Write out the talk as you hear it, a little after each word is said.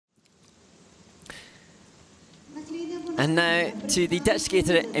And now to the Dutch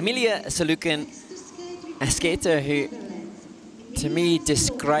skater Emilia SOLOUKHIN, a skater who, to me,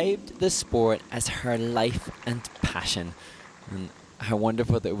 described the sport as her life and passion. And how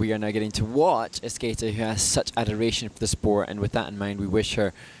wonderful that we are now getting to watch a skater who has such adoration for the sport. And with that in mind, we wish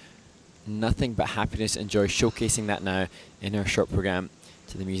her nothing but happiness and joy, showcasing that now in her short program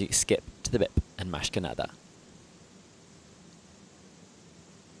to the music Skip to the Bip and Mashkanada.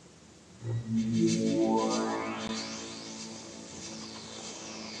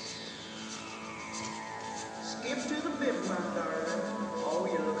 Skip to the bip, my darling. Oh,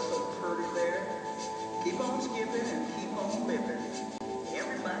 you look so pretty there. Keep on skipping and keep on bipping.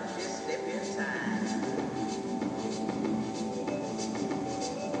 Everybody just step in time.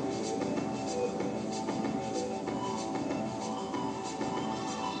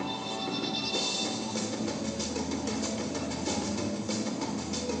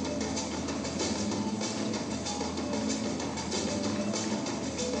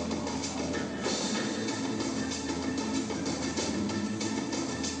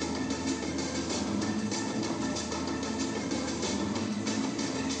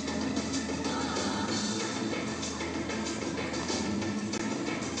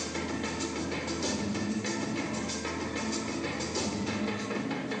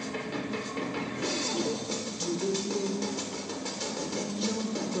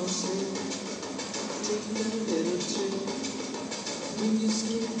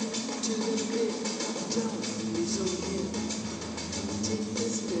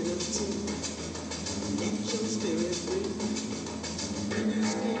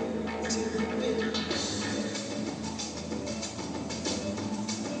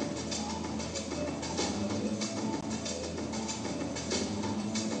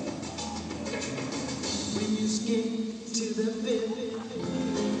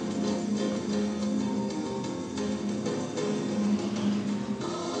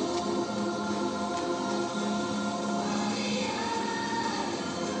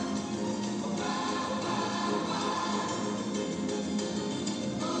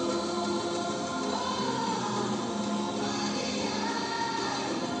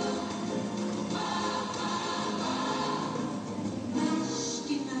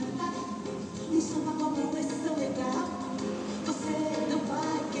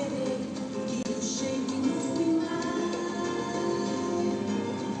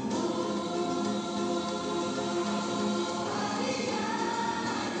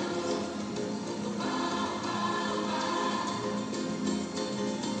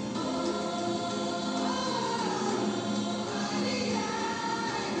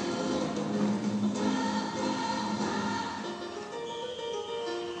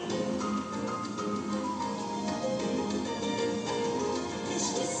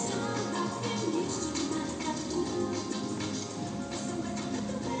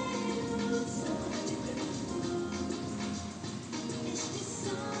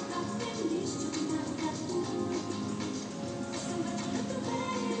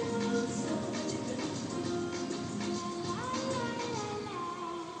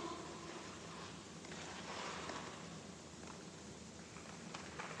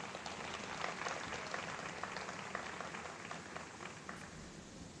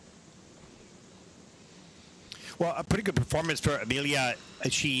 Well, a pretty good performance for Emilia.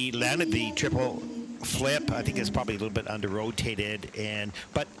 She landed the triple flip. I think it's probably a little bit under-rotated,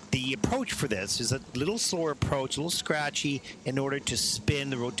 but the approach for this is a little slower approach, a little scratchy in order to spin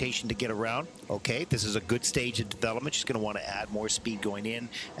the rotation to get around. Okay, this is a good stage of development. She's going to want to add more speed going in,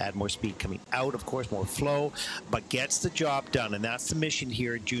 add more speed coming out, of course, more flow, but gets the job done, and that's the mission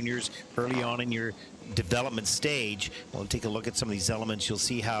here at juniors early on in your development stage. We'll take a look at some of these elements. You'll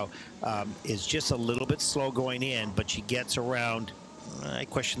see how it's just a little bit slow going in, but she gets around. I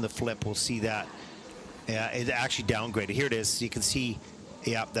question the flip. We'll see that. Yeah, it's actually downgraded. Here it is. You can see,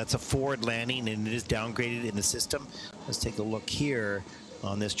 yeah, that's a forward landing, and it is downgraded in the system. Let's take a look here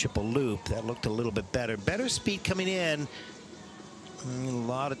on this triple loop. That looked a little bit better. Better speed coming in. A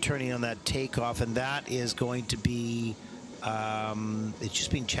lot of turning on that takeoff, and that is going to be, it's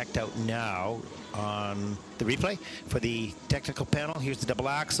just being checked out now on the replay for the technical panel. Here's the double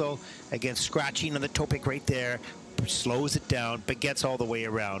axle. Again, scratching on the toe pick right there. Slows it down, but gets all the way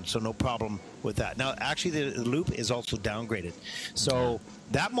around, so no problem with that. Now, actually, the loop is also downgraded. So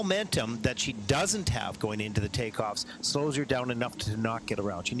that momentum that she doesn't have going into the takeoffs slows her down enough to not get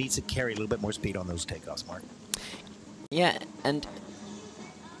around. She needs to carry a little bit more speed on those takeoffs, Mark. Yeah, and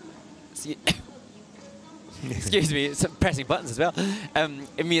see, excuse me, some pressing buttons as well.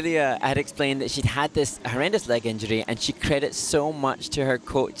 Emilia had explained that she'd had this horrendous leg injury, and she credits so much to her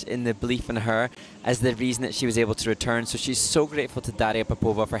coach in the belief in her as the reason that she was able to return. So she's so grateful to Daria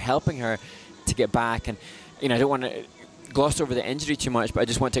Popova for helping her to get back. And I don't want to gloss over the injury too much, but I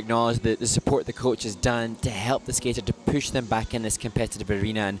just want to acknowledge the support the coach has done to help the skater to push them back in this competitive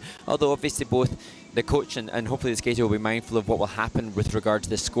arena. And although obviously both the coach and hopefully the skater will be mindful of what will happen with regard to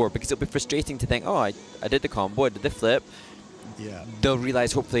the score, because it'll be frustrating to think, oh, I did the combo, I did the flip. Yeah. They'll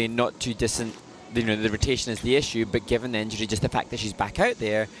realise hopefully not too distant, the rotation is the issue, but given the injury, just the fact that she's back out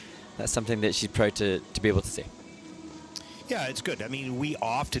there, that's something that she's proud to be able to say. Yeah, it's good. I mean, we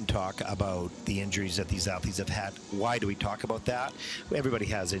often talk about the injuries that these athletes have had. Why do we talk about that? Everybody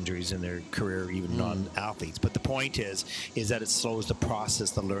has injuries in their career, even non-athletes. But the point is that it slows the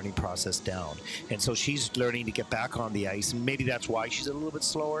process, the learning process down. And so she's learning to get back on the ice, and maybe that's why she's a little bit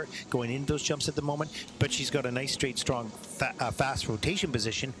slower going into those jumps at the moment. But she's got a nice, straight, strong, fast rotation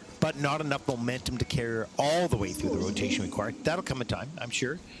position, but not enough momentum to carry her all the way through the rotation required. That'll come in time, I'm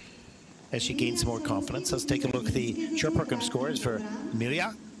sure, as she gains some more confidence. Let's take a look at the short program scores for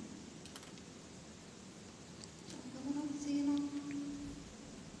Emilia.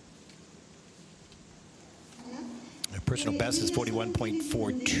 Her personal best is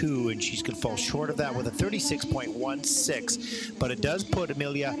 41.42, and she's going to fall short of that with a 36.16. But it does put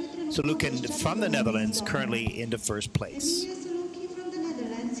Emilia SOLOUKHIN from the Netherlands currently into first place.